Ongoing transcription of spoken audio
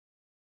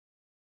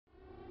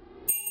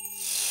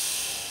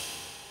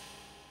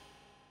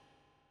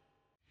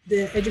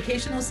The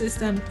educational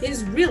system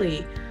is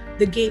really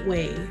the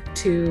gateway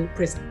to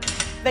prison.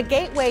 The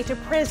gateway to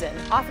prison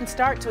often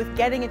starts with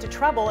getting into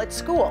trouble at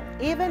school,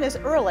 even as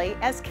early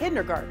as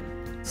kindergarten.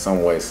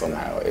 Some way,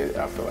 somehow,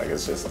 I feel like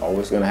it's just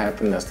always going to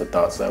happen. That's the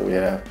thoughts that we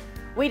have.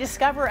 We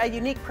discover a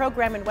unique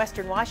program in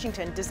Western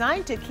Washington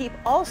designed to keep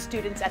all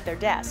students at their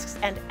desks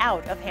and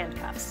out of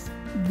handcuffs.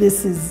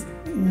 This is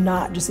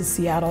not just a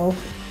Seattle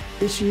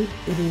issue,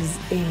 it is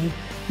a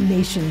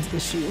nation's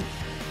issue,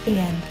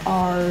 and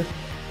our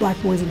Black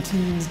boys and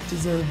teens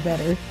deserve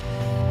better.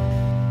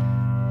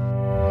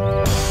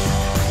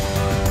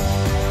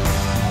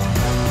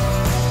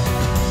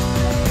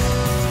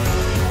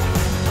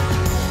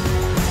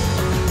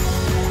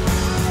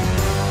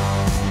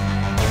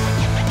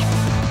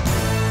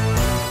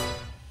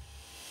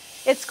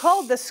 It's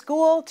called the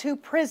school to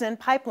prison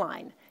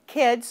pipeline.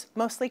 Kids,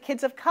 mostly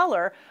kids of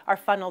color, are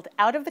funneled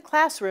out of the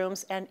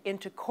classrooms and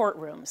into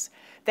courtrooms.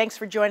 Thanks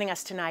for joining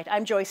us tonight.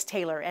 I'm Joyce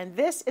Taylor, and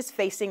this is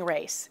Facing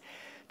Race.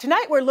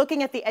 Tonight we're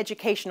looking at the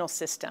educational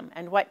system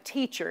and what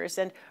teachers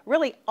and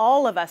really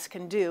all of us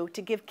can do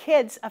to give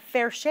kids a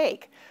fair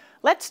shake.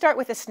 Let's start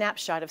with a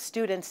snapshot of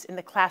students in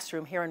the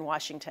classroom here in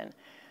Washington.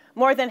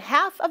 More than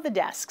half of the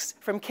desks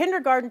from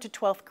kindergarten to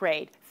 12th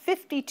grade,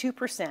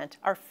 52%,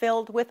 are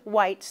filled with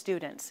white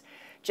students.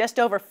 Just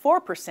over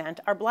 4%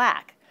 are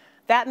black.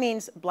 That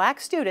means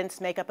black students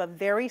make up a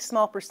very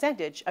small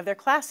percentage of their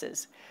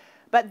classes.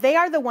 But they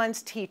are the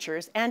ones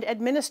teachers and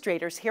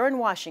administrators here in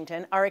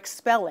Washington are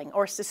expelling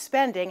or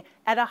suspending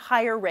at a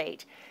higher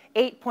rate.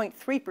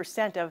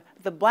 8.3% of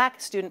the black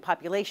student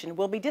population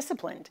will be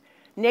disciplined.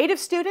 Native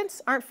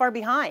students aren't far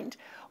behind.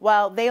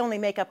 While they only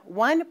make up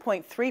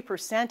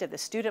 1.3% of the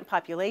student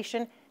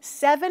population,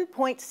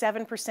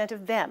 7.7%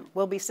 of them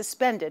will be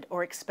suspended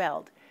or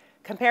expelled.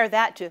 Compare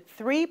that to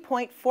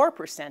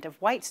 3.4% of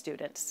white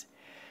students.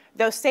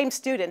 Those same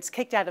students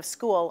kicked out of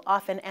school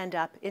often end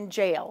up in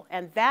jail,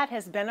 and that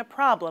has been a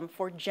problem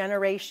for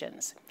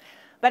generations.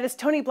 But as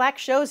Tony Black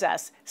shows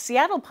us,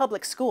 Seattle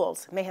Public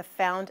Schools may have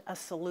found a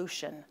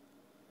solution.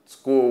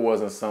 School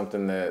wasn't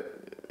something that,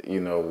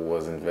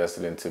 was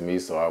invested into me,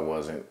 so I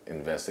wasn't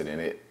invested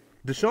in it.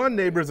 Deshaun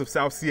Neighbors of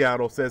South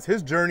Seattle says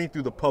his journey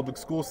through the public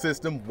school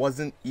system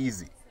wasn't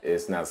easy.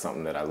 It's not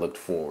something that I looked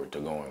forward to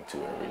going to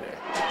every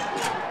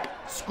day.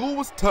 School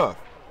was tough,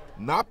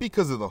 not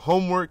because of the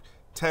homework,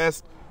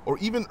 tests, or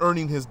even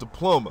earning his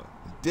diploma.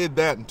 He did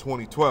that in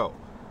 2012.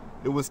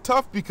 It was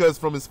tough because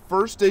from his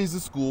first days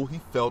of school, he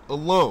felt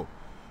alone.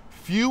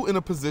 Few in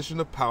a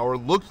position of power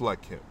looked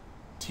like him,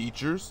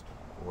 teachers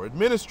or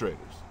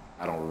administrators.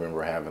 I don't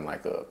remember having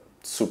like a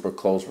super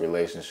close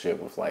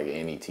relationship with like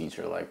any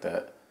teacher like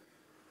that.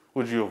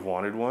 Would you have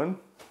wanted one?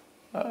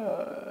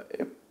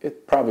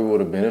 It probably would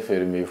have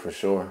benefited me for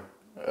sure.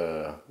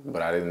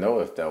 But I didn't know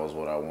if that was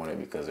what I wanted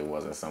because it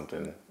wasn't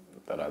something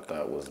that I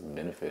thought was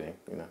benefiting.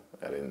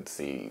 I didn't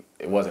see,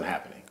 it wasn't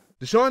happening.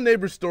 Deshaun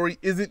Neighbors' story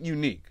isn't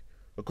unique.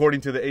 According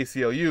to the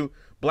ACLU,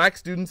 black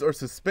students are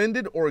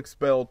suspended or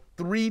expelled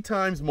 3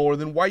 times more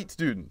than white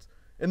students.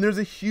 And there's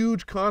a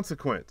huge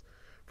consequence.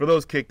 For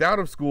those kicked out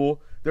of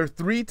school, they're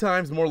 3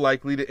 times more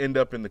likely to end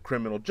up in the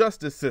criminal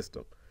justice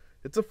system.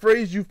 It's a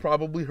phrase you've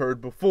probably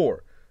heard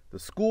before, the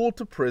school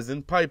to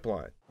prison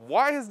pipeline.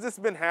 Why has this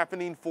been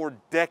happening for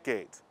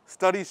decades?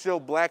 Studies show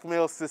black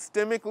males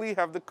systemically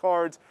have the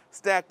cards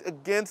stacked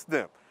against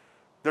them.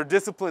 They're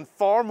disciplined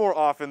far more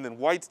often than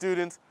white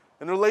students,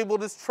 and they're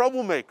labeled as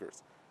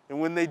troublemakers. And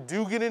when they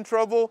do get in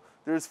trouble,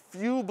 there's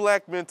few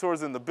black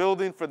mentors in the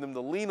building for them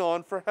to lean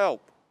on for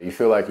help. You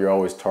feel like you're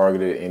always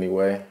targeted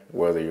anyway,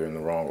 whether you're in the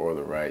wrong or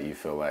the right. You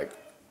feel like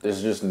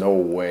there's just no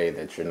way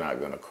that you're not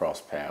going to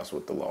cross paths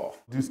with the law.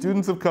 Do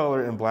students of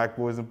color, and black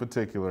boys in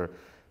particular,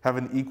 have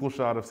an equal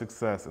shot of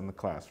success in the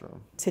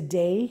classroom?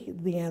 Today,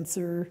 the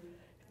answer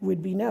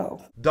would be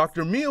no.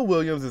 Dr. Mia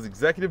Williams is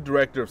executive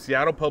director of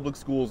Seattle Public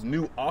Schools'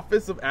 new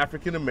Office of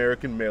African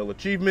American Male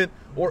Achievement,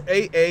 or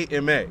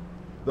AAMA,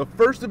 the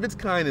first of its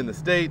kind in the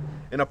state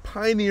and a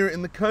pioneer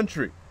in the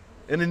country.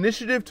 An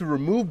initiative to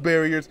remove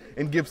barriers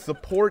and give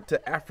support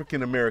to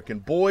African American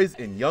boys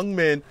and young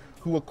men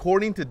who,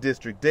 according to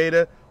district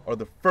data, are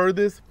the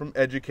furthest from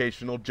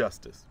educational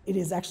justice. It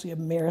is actually a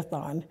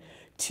marathon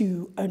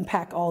to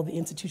unpack all the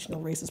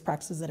institutional racist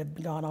practices that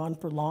have gone on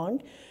for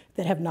long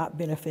that have not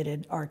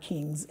benefited our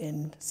kings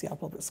in Seattle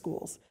Public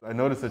Schools. I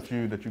noticed that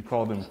you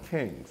call them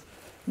kings.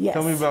 Yes.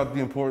 Tell me about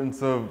the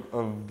importance of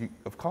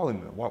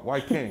calling them. Why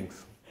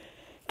kings?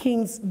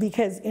 Kings,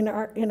 because in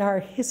our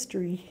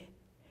history,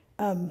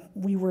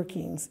 we were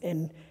kings,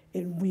 and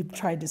we've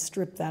tried to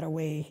strip that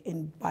away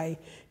by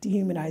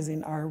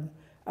dehumanizing our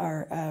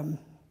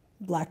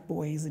black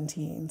boys and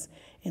teens.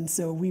 And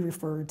so we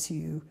refer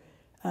to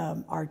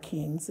our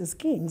kings as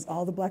kings,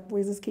 all the black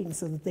boys as kings,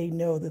 so that they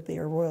know that they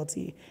are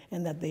royalty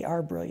and that they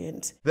are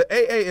brilliant. The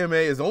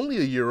AAMA is only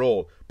a year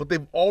old, but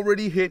they've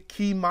already hit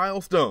key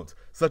milestones,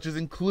 such as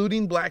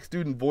including black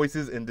student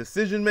voices in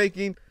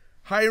decision-making,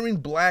 hiring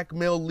black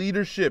male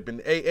leadership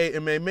and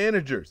AAMA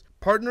managers,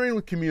 partnering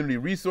with community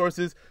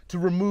resources to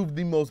remove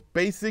the most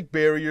basic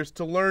barriers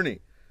to learning,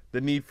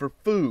 the need for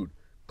food,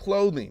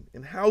 clothing,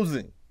 and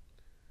housing.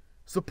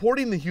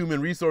 Supporting the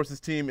human resources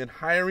team in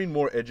hiring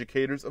more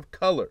educators of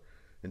color.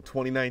 In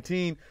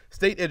 2019,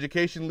 state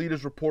education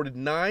leaders reported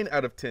 9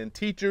 out of 10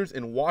 teachers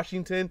in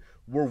Washington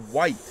were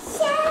white.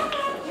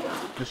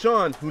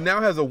 Deshaun, who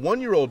now has a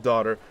 1-year-old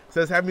daughter,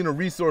 says having a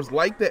resource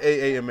like the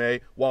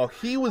AAMA while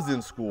he was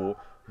in school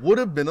would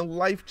have been a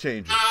life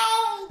changer.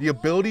 The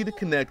ability to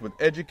connect with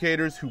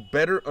educators who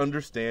better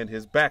understand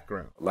his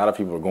background. A lot of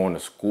people are going to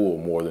school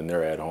more than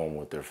they're at home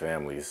with their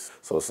families.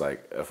 So it's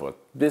like, if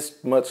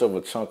this much of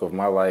a chunk of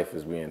my life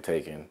is being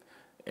taken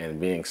and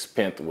being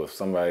spent with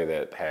somebody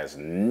that has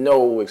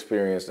no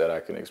experience that I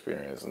can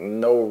experience,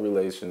 no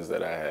relations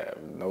that I have,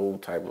 no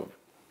type of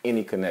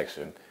any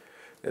connection,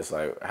 it's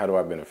like, how do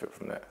I benefit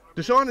from that?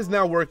 Deshaun is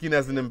now working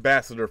as an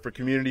ambassador for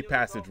Community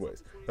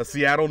Passageways, a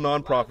Seattle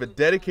nonprofit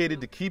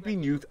dedicated to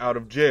keeping youth out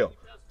of jail,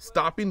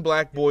 stopping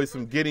black boys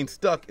from getting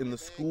stuck in the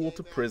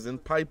school-to-prison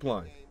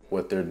pipeline.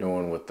 What they're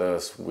doing with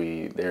us,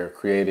 they're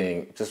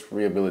creating just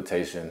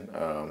rehabilitation,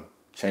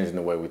 changing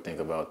the way we think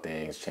about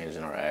things,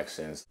 changing our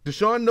actions.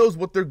 Deshaun knows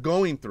what they're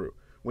going through.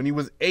 When he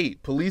was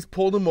 8, police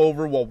pulled him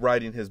over while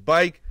riding his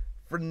bike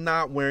for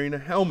not wearing a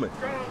helmet.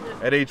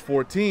 At age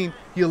 14,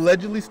 he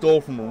allegedly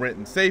stole from a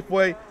Renton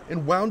Safeway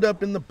and wound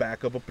up in the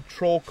back of a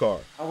patrol car.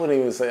 I wouldn't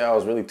even say I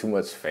was really too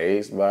much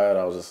fazed by it.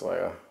 I was just like,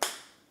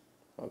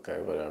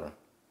 okay, whatever.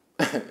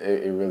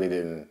 It really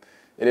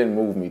didn't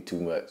move me too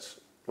much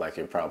like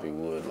it probably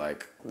would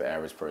like the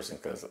average person,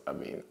 because I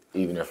mean,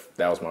 even if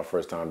that was my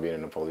first time being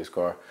in a police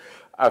car,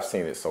 I've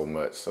seen it so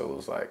much, so it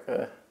was like,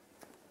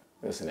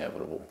 it's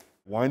inevitable.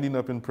 Winding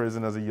up in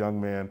prison as a young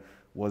man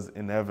was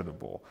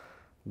inevitable.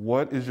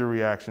 What is your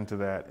reaction to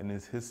that, and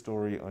is his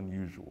story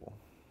unusual?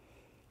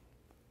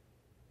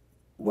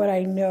 What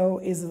I know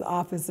is the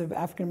Office of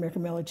African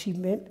American Male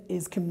Achievement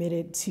is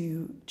committed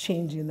to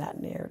changing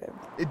that narrative.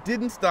 It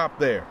didn't stop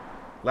there.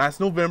 Last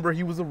November,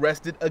 he was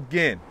arrested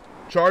again,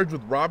 charged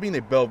with robbing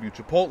a Bellevue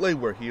Chipotle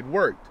where he had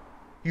worked.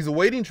 He's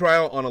awaiting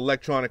trial on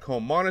electronic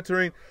home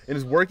monitoring and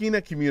is working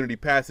at Community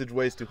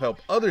Passageways to help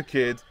other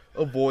kids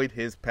avoid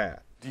his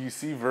path. Do you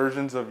see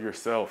versions of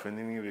yourself in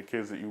any of the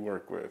kids that you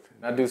work with?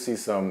 I do see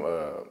some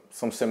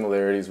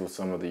similarities with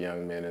some of the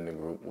young men in the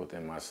group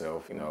within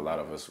myself. You know, a lot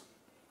of us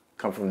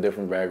come from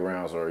different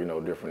backgrounds or,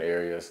 different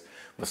areas,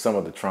 but some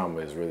of the trauma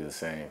is really the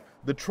same.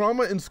 The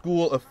trauma in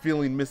school of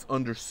feeling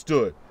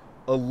misunderstood,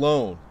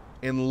 alone,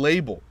 and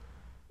labeled.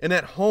 And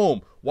at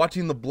home,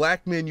 watching the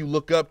black men you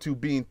look up to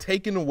being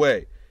taken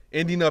away,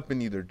 ending up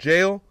in either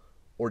jail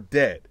or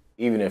dead.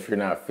 Even if you're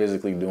not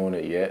physically doing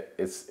it yet,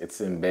 it's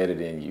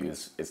embedded in you.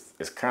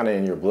 It's kind of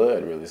in your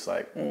blood, really. It's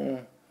like,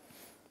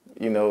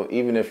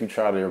 even if you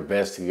try your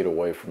best to get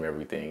away from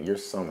everything, you're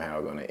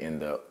somehow going to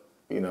end up,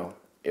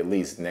 at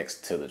least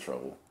next to the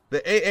trouble. The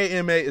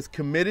AAMA is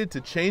committed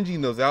to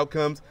changing those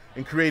outcomes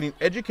and creating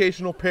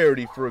educational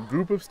parity for a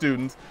group of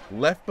students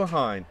left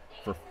behind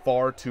for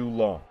far too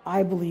long.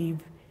 I believe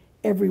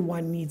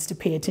everyone needs to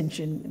pay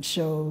attention and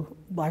show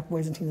black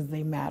boys and teens that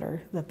they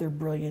matter, that they're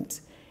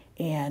brilliant,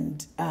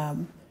 and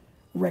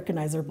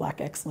recognize their black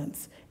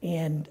excellence,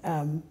 and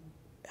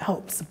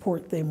help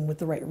support them with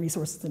the right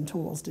resources and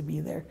tools to be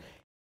there.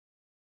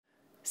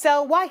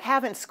 So why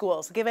haven't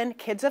schools given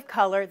kids of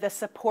color the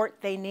support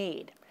they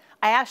need?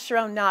 I asked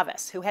Sharon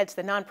Navis, who heads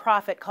the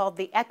nonprofit called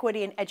the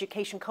Equity in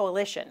Education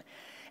Coalition,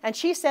 and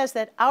she says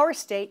that our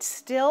state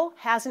still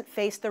hasn't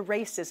faced the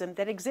racism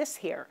that exists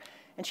here,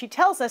 and she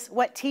tells us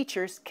what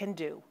teachers can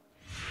do.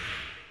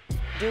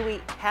 Do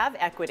we have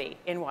equity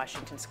in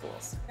Washington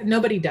schools?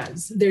 Nobody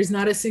does. There's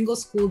not a single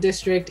school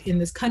district in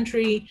this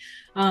country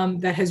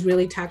that has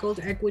really tackled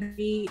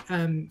equity.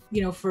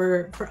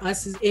 For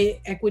us,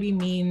 equity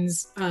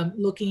means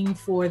looking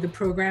for the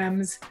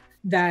programs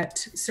that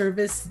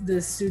service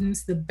the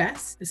students the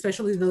best,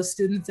 especially those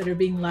students that are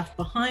being left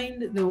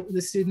behind,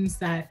 the students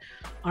that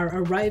are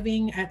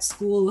arriving at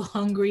school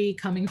hungry,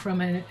 coming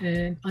from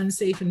an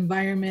unsafe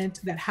environment,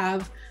 that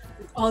have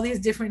all these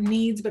different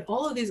needs, but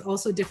all of these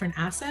also different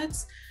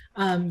assets.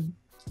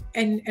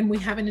 And we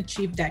haven't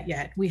achieved that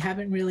yet. We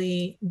haven't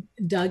really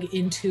dug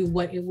into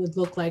what it would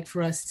look like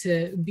for us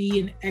to be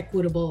an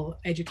equitable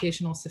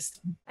educational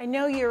system. I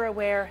know you're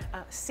aware,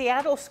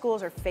 Seattle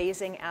schools are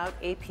phasing out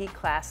AP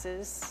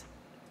classes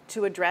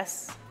to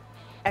address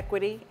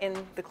equity in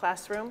the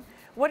classroom.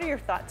 What are your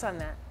thoughts on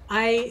that?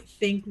 I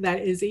think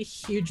that is a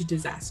huge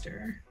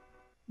disaster.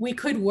 We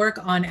could work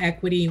on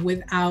equity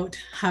without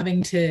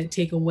having to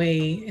take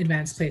away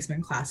advanced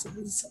placement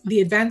classes.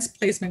 The advanced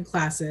placement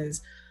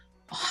classes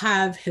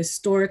have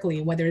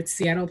historically, whether it's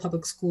Seattle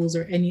Public Schools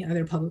or any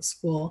other public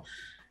school,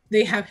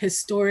 they have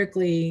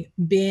historically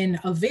been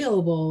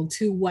available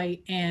to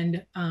white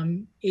and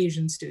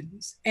Asian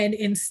students. And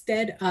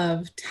instead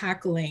of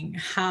tackling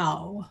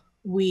how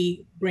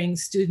we bring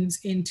students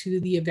into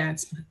the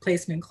advanced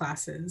placement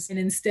classes, and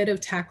instead of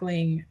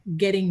tackling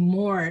getting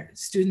more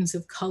students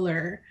of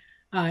color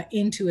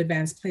into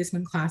advanced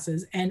placement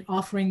classes and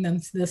offering them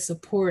the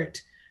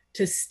support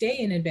to stay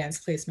in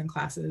advanced placement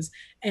classes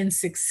and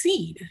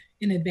succeed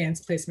in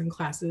advanced placement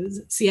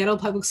classes, Seattle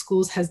Public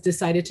Schools has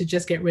decided to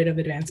just get rid of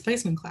advanced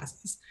placement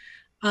classes,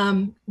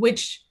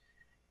 which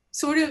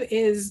sort of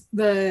is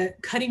the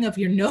cutting of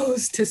your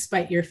nose to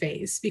spite your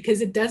face, because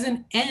it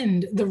doesn't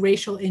end the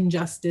racial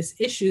injustice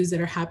issues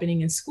that are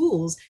happening in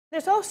schools.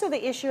 There's also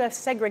the issue of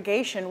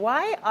segregation.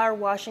 Why are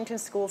Washington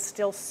schools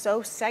still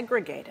so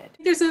segregated?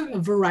 There's a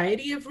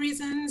variety of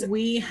reasons.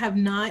 We have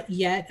not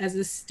yet, as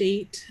a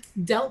state,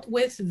 dealt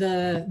with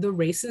the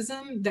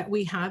racism that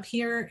we have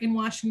here in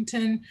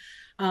Washington.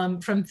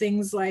 From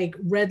things like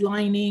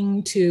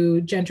redlining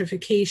to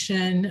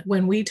gentrification.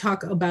 When we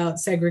talk about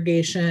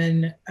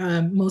segregation,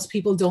 most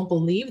people don't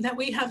believe that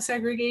we have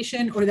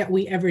segregation or that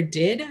we ever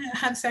did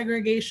have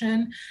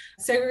segregation.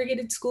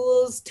 Segregated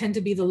schools tend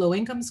to be the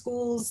low-income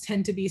schools,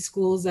 tend to be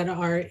schools that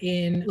are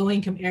in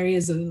low-income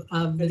areas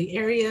of the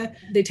area.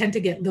 They tend to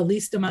get the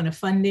least amount of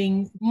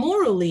funding.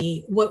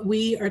 Morally, what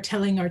we are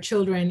telling our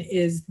children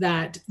is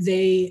that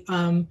they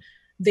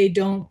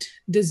don't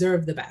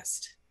deserve the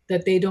best,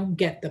 that they don't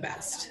get the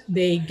best.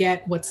 They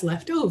get what's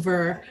left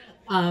over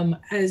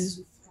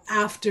as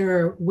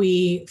after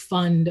we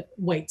fund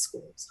white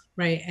schools,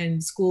 right?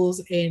 And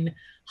schools in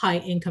high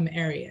income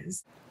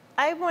areas.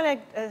 I want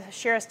to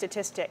share a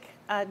statistic.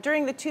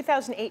 During the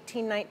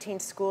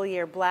 2018-19 school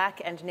year,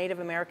 Black and Native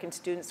American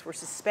students were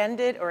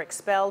suspended or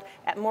expelled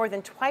at more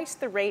than twice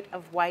the rate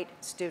of white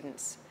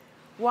students.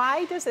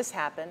 Why does this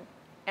happen,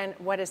 and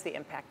what is the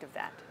impact of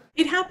that?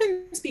 It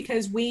happens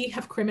because we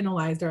have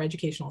criminalized our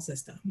educational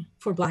system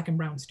for Black and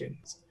Brown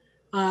students.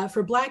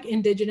 For Black,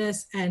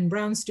 Indigenous, and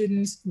Brown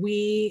students,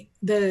 the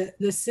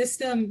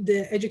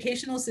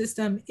educational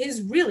system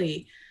is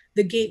really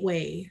the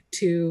gateway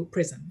to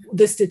prison.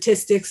 The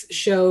statistics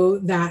show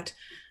that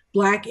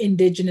Black,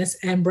 Indigenous,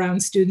 and Brown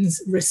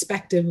students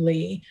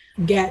respectively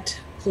get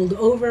pulled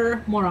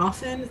over more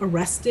often,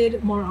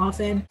 arrested more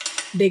often,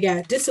 they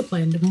get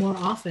disciplined more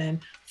often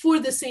for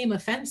the same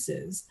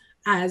offenses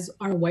as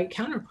our white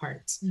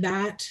counterparts.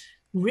 That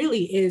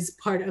really is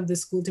part of the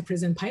school to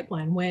prison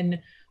pipeline.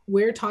 When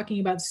we're talking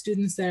about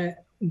students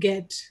that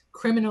get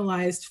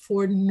criminalized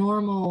for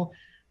normal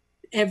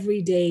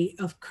everyday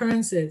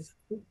occurrences,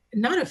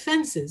 not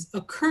offenses,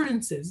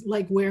 occurrences,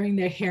 like wearing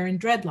their hair in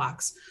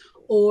dreadlocks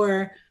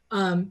or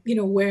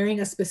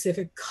wearing a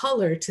specific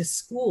color to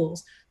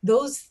schools,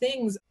 those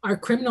things are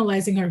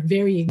criminalizing our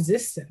very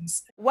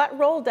existence. What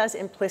role does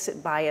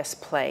implicit bias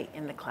play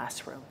in the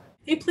classroom?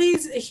 It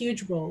plays a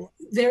huge role.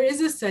 There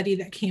is a study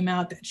that came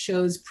out that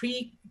shows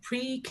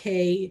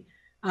pre-K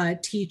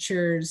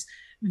teachers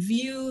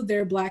view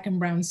their Black and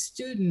Brown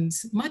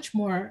students much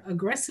more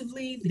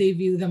aggressively. They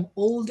view them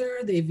older,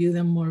 they view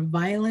them more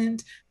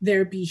violent.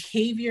 Their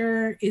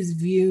behavior is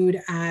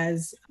viewed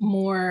as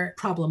more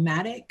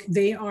problematic.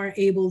 They are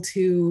able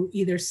to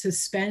either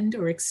suspend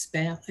or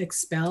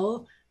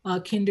expel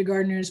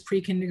kindergartners,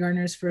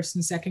 pre-kindergartners, first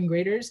and second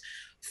graders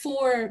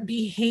for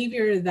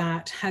behavior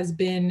that has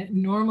been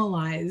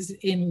normalized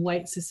in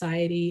white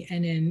society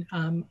and in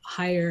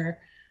higher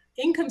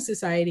income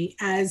society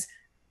as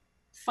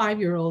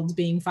 5-year-olds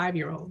being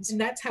 5-year-olds. And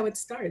that's how it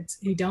starts.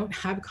 We don't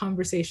have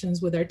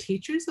conversations with our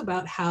teachers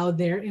about how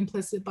their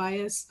implicit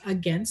bias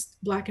against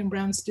Black and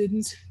Brown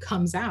students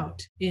comes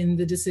out in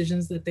the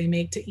decisions that they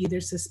make to either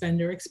suspend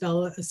or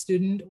expel a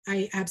student.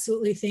 I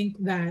absolutely think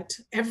that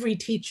every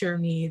teacher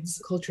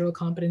needs cultural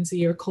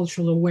competency or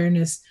cultural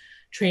awareness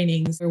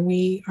trainings, or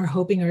we are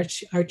hoping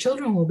our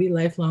children will be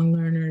lifelong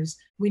learners.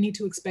 We need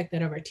to expect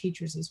that of our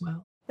teachers as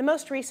well. The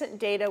most recent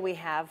data we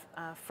have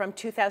from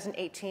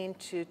 2018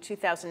 to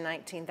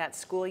 2019, that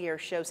school year,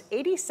 shows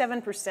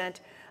 87%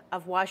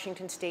 of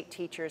Washington state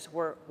teachers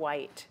were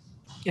white.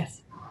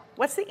 Yes.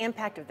 What's the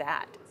impact of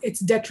that? It's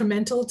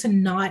detrimental to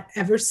not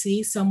ever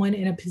see someone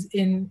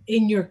in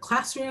your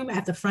classroom,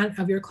 at the front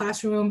of your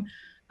classroom,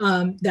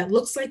 that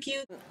looks like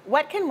you.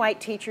 What can white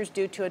teachers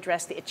do to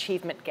address the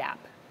achievement gap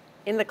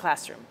in the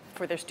classroom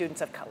for their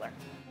students of color?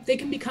 They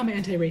can become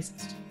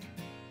anti-racist.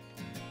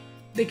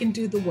 They can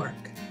do the work.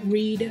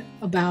 Read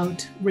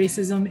about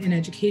racism in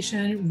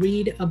education,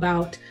 read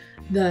about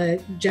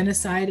the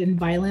genocide and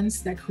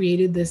violence that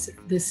created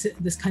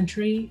this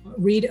country,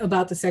 read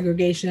about the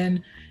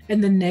segregation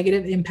and the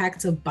negative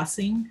impacts of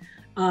busing,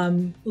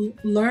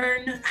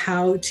 learn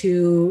how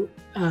to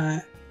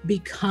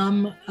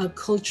become a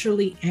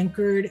culturally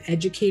anchored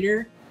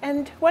educator.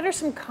 And what are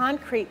some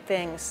concrete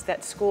things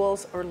that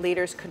schools or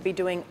leaders could be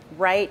doing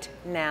right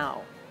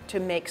now to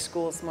make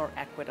schools more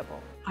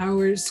equitable?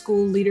 Our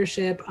school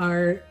leadership,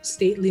 our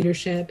state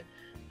leadership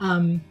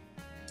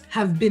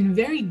have been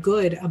very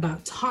good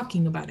about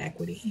talking about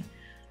equity,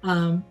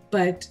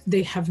 but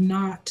they have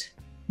not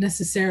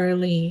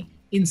necessarily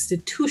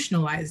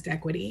institutionalized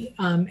equity.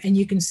 And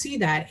you can see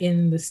that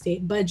in the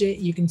state budget.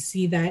 You can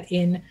see that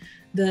in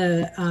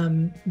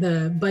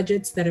the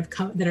budgets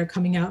that are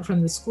coming out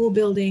from the school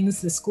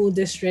buildings, the school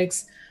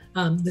districts,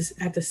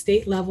 at the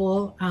state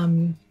level.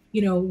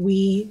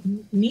 We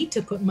need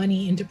to put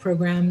money into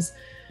programs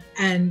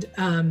and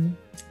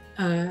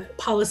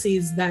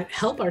policies that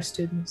help our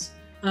students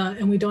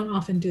and we don't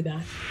often do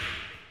that.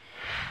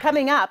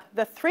 Coming up,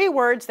 the 3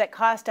 words that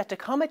cost a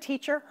Tacoma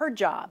teacher her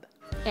job.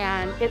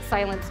 And it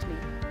silenced me.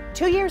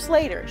 2 years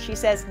later, she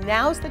says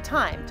now's the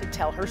time to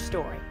tell her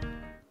story.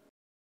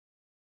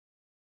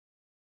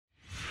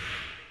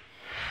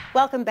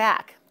 Welcome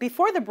back.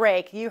 Before the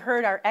break, you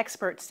heard our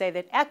experts say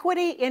that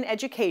equity in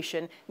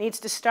education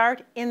needs to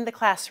start in the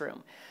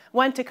classroom.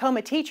 One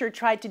Tacoma teacher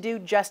tried to do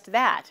just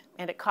that,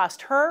 and it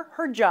cost her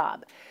her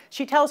job.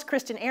 She tells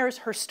Kristen Ayers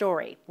her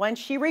story, one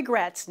she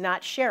regrets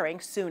not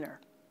sharing sooner.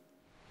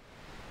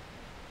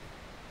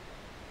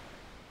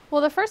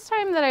 Well, the first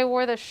time that I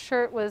wore the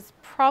shirt was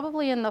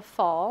probably in the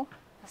fall.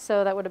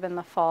 So that would have been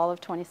the fall of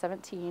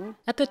 2017.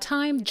 At the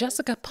time,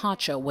 Jessica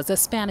Pacho was a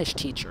Spanish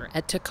teacher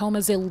at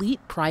Tacoma's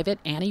elite private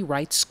Annie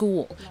Wright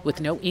school,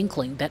 with no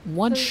inkling that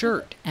one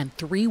shirt and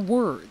 3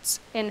 words,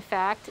 in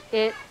fact,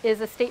 it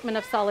is a statement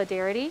of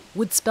solidarity,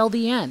 would spell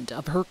the end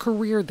of her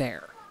career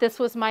there. This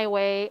was my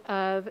way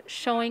of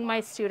showing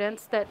my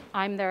students that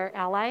I'm their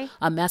ally.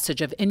 A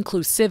message of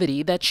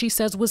inclusivity that she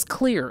says was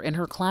clear in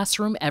her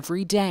classroom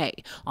every day,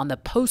 on the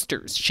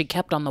posters she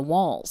kept on the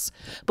walls.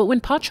 But when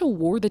Pacho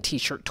wore the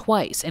t-shirt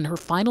twice in her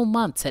final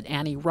months at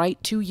Annie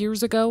Wright 2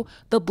 years ago,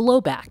 the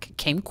blowback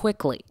came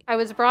quickly. I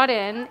was brought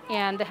in,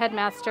 and the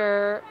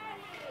headmaster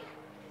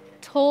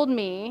told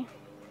me,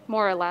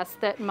 more or less,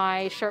 that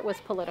my shirt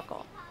was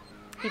political.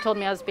 He told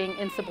me I was being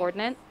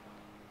insubordinate,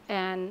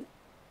 and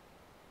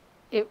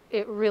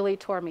it really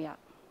tore me up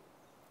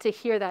to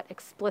hear that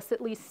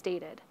explicitly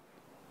stated,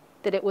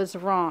 that it was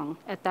wrong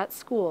at that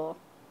school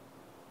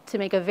to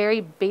make a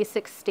very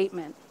basic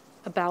statement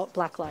about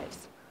Black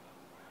lives.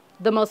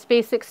 The most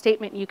basic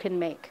statement you can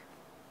make,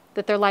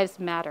 that their lives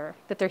matter,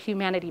 that their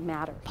humanity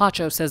matters.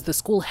 Pacho says the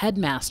school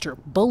headmaster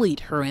bullied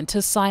her into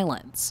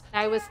silence.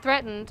 I was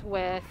threatened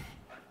with,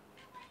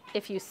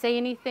 if you say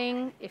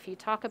anything, if you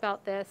talk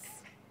about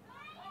this,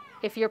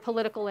 if you're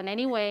political in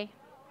any way,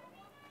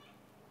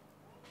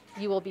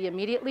 you will be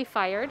immediately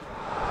fired.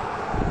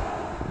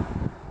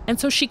 And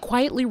so she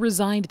quietly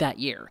resigned that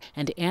year,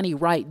 and Annie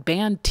Wright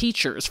banned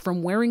teachers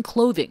from wearing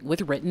clothing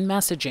with written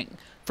messaging.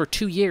 For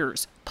 2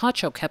 years,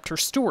 Pacho kept her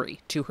story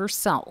to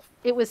herself.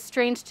 It was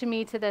strange to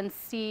me to then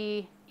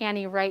see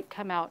Annie Wright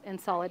come out in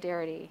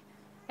solidarity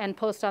and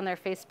post on their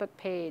Facebook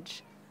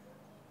page,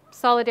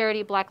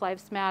 "Solidarity, Black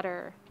Lives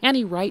Matter."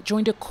 Annie Wright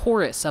joined a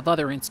chorus of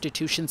other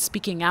institutions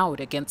speaking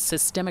out against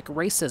systemic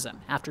racism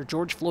after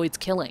George Floyd's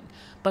killing.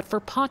 But for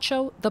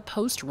Pacho, the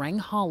post rang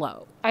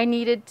hollow. I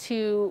needed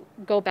to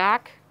go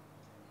back,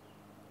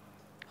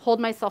 hold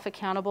myself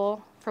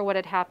accountable for what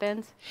had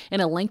happened.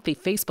 In a lengthy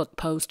Facebook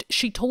post,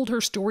 she told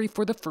her story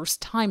for the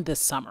first time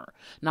this summer,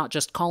 not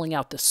just calling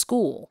out the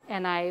school.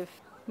 And I've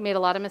made a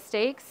lot of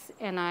mistakes,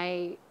 and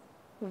I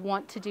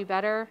want to do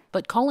better.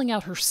 But calling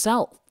out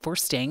herself for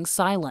staying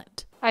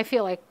silent. I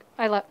feel like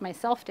I let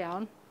myself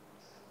down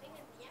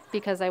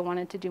because I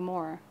wanted to do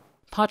more.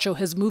 Pacho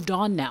has moved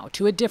on now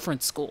to a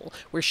different school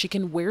where she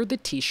can wear the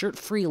t-shirt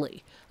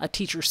freely, a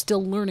teacher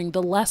still learning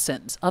the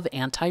lessons of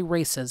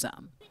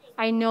anti-racism.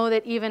 I know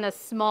that even a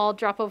small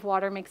drop of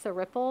water makes a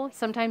ripple.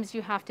 Sometimes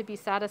you have to be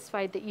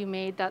satisfied that you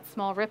made that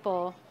small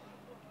ripple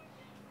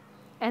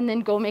and then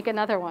go make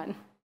another one.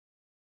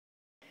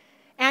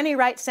 Annie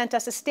Wright sent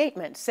us a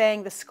statement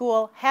saying the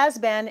school has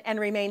been and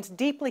remains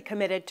deeply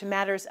committed to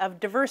matters of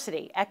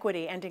diversity,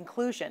 equity, and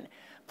inclusion.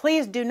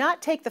 Please do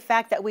not take the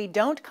fact that we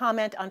don't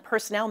comment on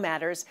personnel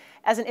matters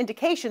as an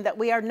indication that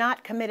we are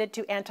not committed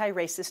to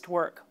anti-racist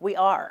work. We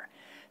are.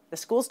 The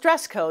school's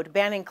dress code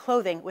banning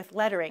clothing with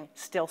lettering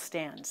still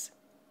stands.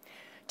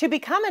 To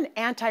become an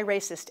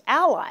anti-racist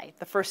ally,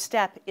 the first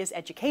step is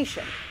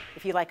education.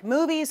 If you like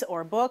movies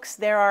or books,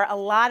 there are a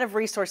lot of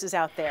resources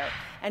out there,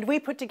 and we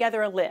put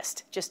together a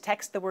list. Just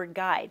text the word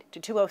guide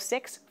to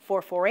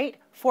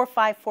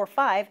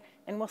 206-448-4545,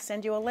 and we'll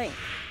send you a link.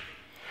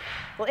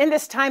 Well, in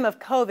this time of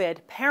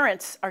COVID,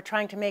 parents are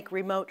trying to make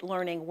remote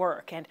learning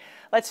work, and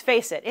let's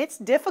face it, it's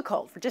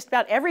difficult for just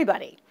about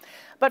everybody.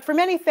 But for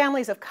many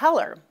families of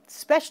color,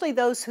 especially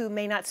those who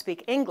may not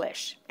speak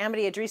English,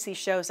 Amity Idrisi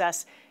shows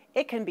us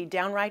it can be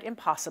downright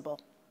impossible.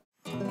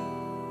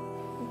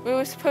 It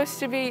was supposed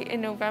to be in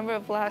November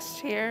of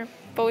last year,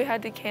 but we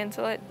had to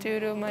cancel it due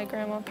to my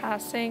grandma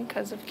passing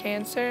because of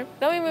cancer.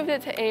 Then we moved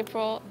it to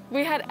April.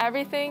 We had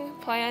everything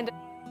planned.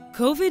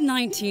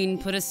 COVID-19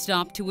 put a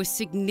stop to a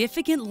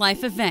significant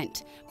life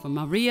event for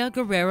Maria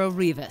Guerrero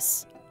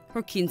Rivas,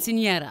 her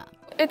quinceañera.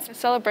 It's a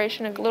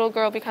celebration of a little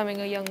girl becoming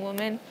a young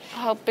woman,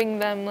 helping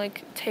them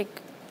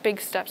take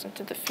big steps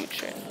into the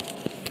future.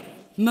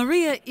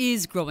 Maria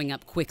is growing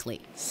up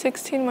quickly.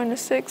 16 minus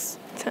 6,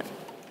 10.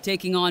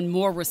 Taking on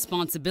more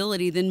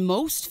responsibility than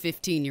most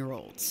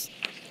 15-year-olds.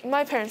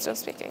 My parents don't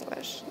speak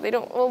English. They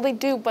don't, well, they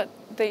do, but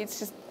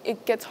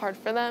it gets hard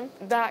for them.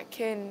 That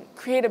can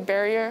create a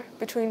barrier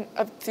between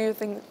a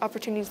few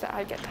opportunities that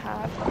I get to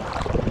have.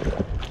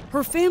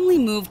 Her family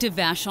moved to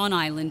Vashon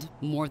Island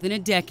more than a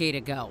decade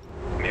ago.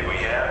 May we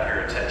have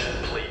your attention,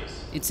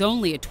 please? It's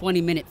only a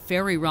 20-minute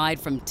ferry ride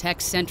from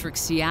tech-centric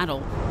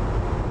Seattle.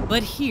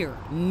 But here,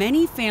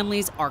 many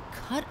families are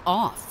cut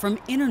off from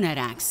internet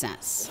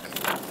access.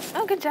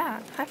 Oh, good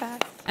job. High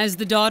five. As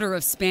the daughter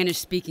of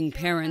Spanish-speaking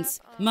parents,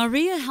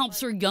 Maria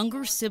helps her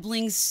younger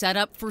siblings set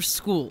up for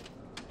school,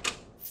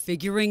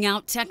 figuring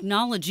out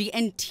technology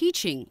and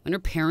teaching when her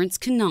parents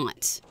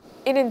cannot.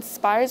 It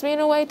inspires me in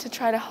a way to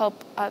try to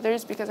help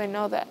others because I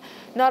know that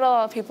not a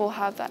lot of people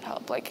have that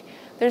help. Like,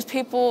 there's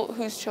people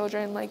whose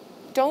children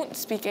don't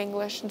speak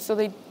English, and so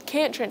they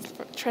can't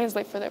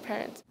translate for their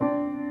parents.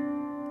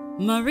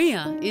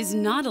 Maria is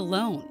not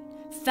alone.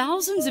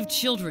 Thousands of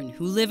children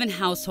who live in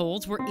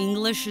households where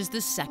English is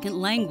the second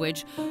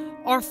language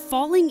are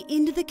falling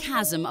into the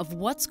chasm of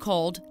what's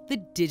called the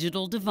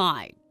digital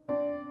divide.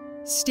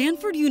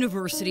 Stanford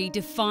University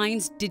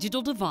defines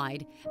digital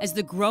divide as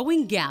the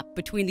growing gap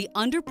between the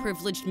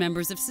underprivileged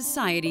members of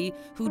society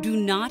who do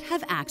not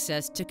have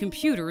access to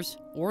computers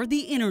or the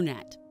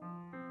internet.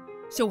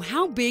 So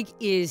how big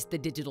is the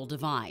digital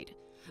divide?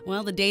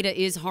 Well, the data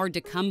is hard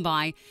to come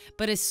by,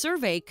 but a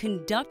survey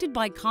conducted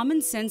by Common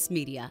Sense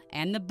Media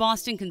and the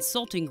Boston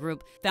Consulting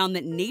Group found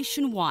that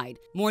nationwide,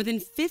 more than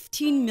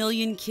 15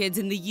 million kids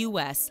in the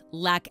U.S.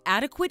 lack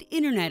adequate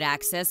internet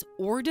access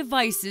or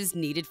devices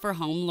needed for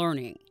home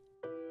learning.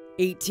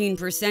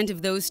 18%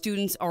 of those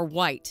students are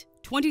white,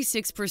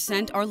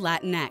 26% are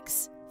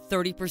Latinx,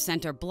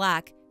 30% are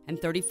Black, and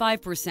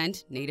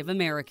 35% Native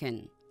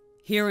American.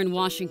 Here in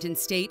Washington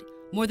State,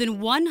 more than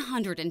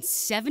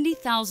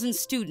 170,000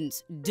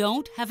 students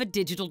don't have a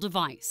digital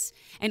device,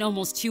 and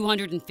almost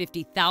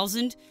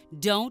 250,000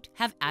 don't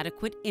have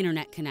adequate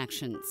internet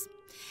connections.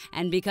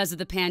 And because of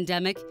the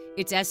pandemic,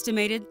 it's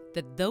estimated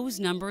that those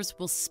numbers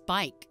will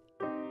spike.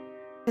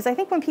 Because I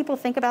think when people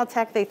think about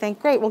tech, they think,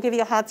 great, we'll give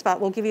you a hotspot,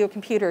 we'll give you a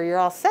computer, you're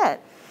all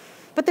set.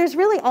 But there's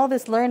really all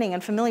this learning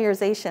and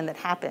familiarization that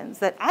happens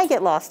that I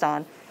get lost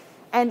on.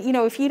 And,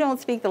 if you don't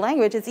speak the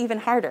language, it's even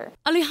harder.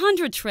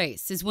 Alejandra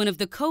Trace is one of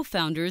the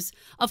co-founders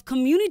of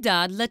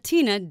Comunidad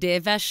Latina de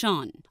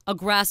Vashon, a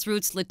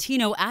grassroots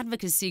Latino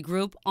advocacy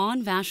group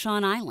on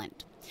Vashon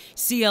Island.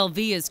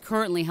 CLV is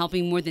currently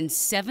helping more than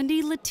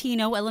 70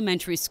 Latino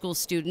elementary school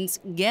students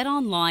get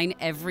online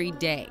every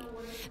day.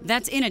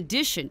 That's in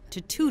addition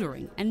to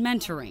tutoring and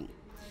mentoring.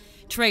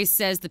 Trace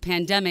says the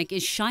pandemic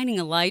is shining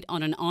a light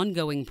on an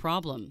ongoing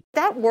problem.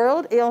 That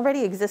world, it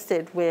already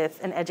existed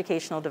with an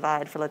educational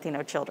divide for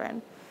Latino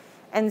children.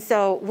 And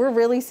so we're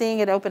really seeing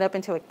it open up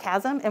into a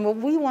chasm. And what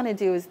we want to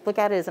do is look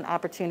at it as an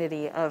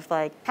opportunity of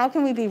how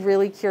can we be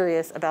really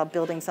curious about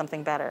building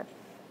something better?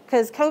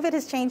 Because COVID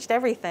has changed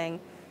everything.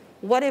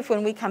 What if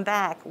when we come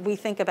back, we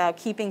think about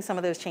keeping some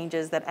of those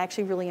changes that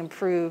actually really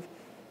improve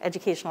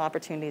educational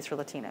opportunities for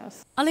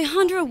Latinos?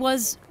 Alejandra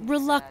was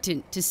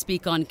reluctant to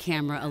speak on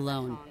camera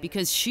alone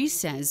because she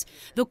says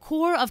the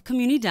core of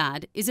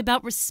Comunidad is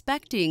about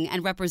respecting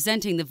and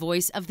representing the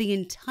voice of the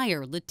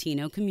entire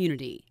Latino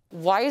community.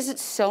 Why is it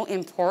so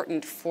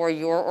important for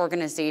your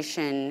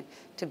organization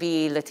to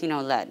be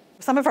Latino-led?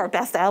 Some of our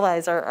best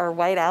allies are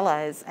white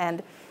allies,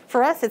 and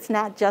for us, it's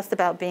not just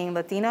about being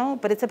Latino,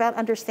 but it's about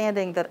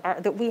understanding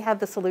that we have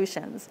the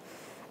solutions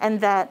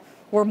and that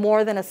we're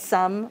more than a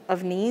sum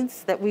of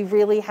needs, that we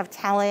really have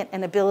talent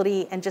and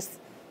ability, and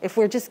if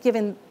we're just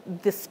given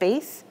the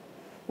space,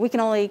 we can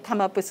only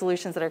come up with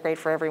solutions that are great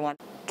for everyone.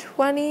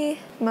 20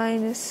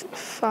 minus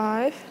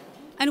 5.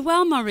 And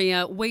while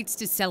Maria waits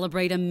to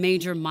celebrate a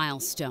major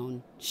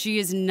milestone, she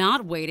is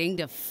not waiting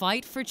to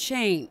fight for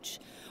change.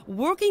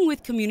 Working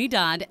with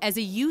Comunidad as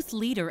a youth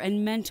leader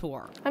and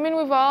mentor. I mean,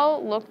 we've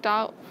all looked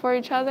out for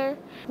each other.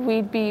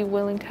 We'd be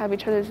willing to have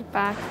each other's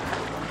back.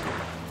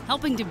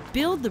 Helping to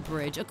build the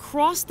bridge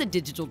across the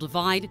digital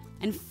divide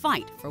and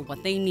fight for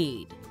what they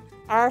need.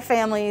 Our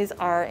families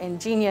are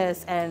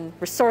ingenious and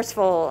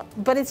resourceful,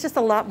 but it's just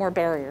a lot more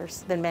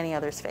barriers than many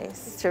others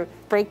face. To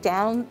break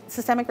down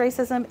systemic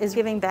racism is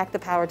giving back the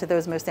power to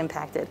those most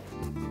impacted.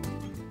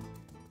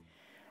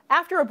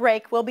 After a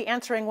break, we'll be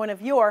answering one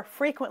of your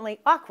frequently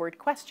awkward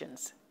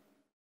questions.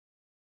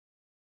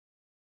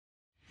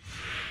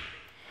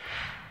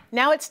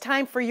 Now it's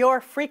time for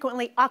your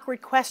frequently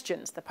awkward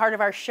questions, the part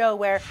of our show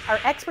where our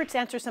experts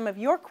answer some of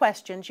your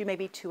questions you may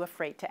be too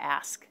afraid to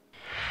ask.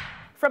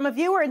 From a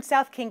viewer in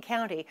South King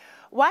County,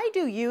 why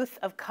do youth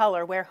of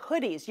color wear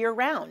hoodies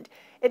year-round?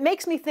 It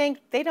makes me think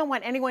they don't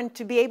want anyone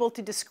to be able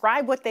to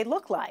describe what they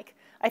look like.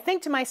 I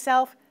think to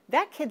myself,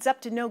 that kid's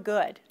up to no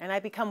good, and I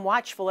become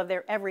watchful of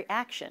their every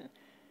action.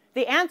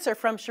 The answer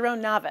from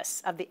Sharon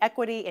Navas of the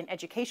Equity in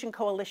Education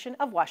Coalition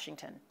of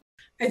Washington.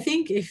 I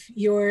think if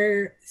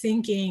you're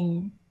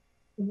thinking,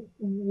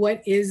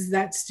 what is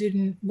that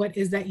student, what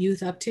is that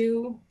youth up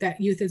to? That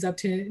youth is up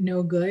to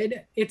no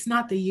good. It's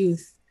not the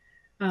youth,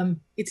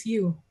 it's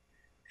you.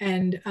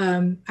 And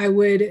I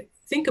would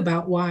think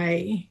about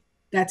why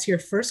that's your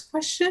first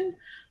question.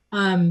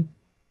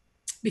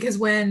 Because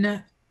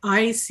when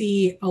I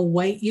see a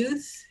white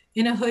youth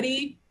in a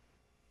hoodie,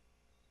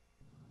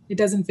 it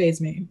doesn't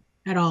faze me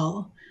at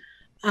all.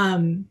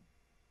 And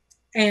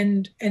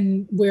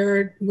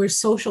we're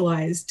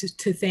socialized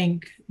to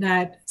think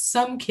that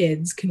some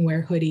kids can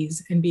wear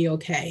hoodies and be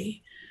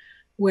okay,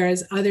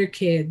 whereas other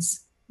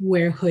kids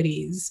wear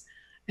hoodies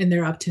and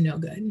they're up to no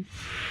good.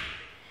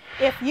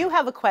 If you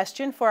have a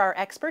question for our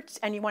experts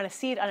and you want to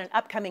see it on an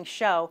upcoming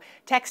show,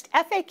 text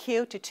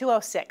FAQ to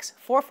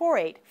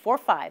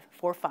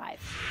 206-448-4545.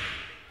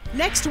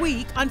 Next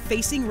week on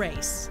Facing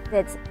Race.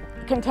 It's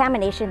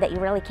contamination that you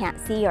really can't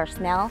see or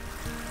smell.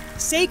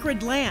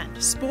 Sacred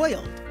land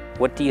spoiled.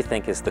 What do you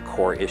think is the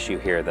core issue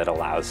here that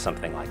allows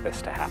something like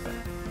this to happen?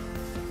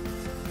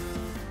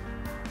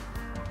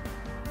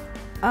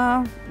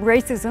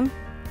 Racism.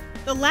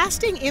 The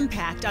lasting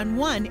impact on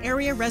one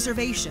area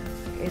reservation.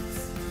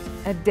 It's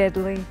a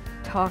deadly,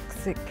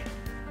 toxic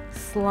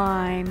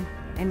slime,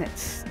 and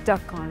it's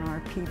stuck on our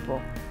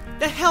people.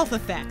 The health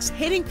effects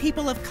hitting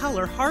people of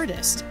color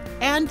hardest,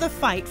 and the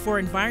fight for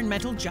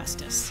environmental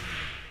justice.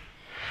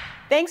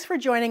 Thanks for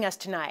joining us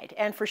tonight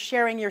and for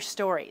sharing your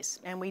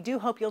stories. And we do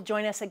hope you'll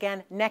join us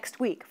again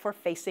next week for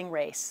Facing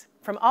Race.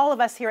 From all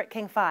of us here at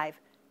King 5,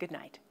 good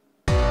night.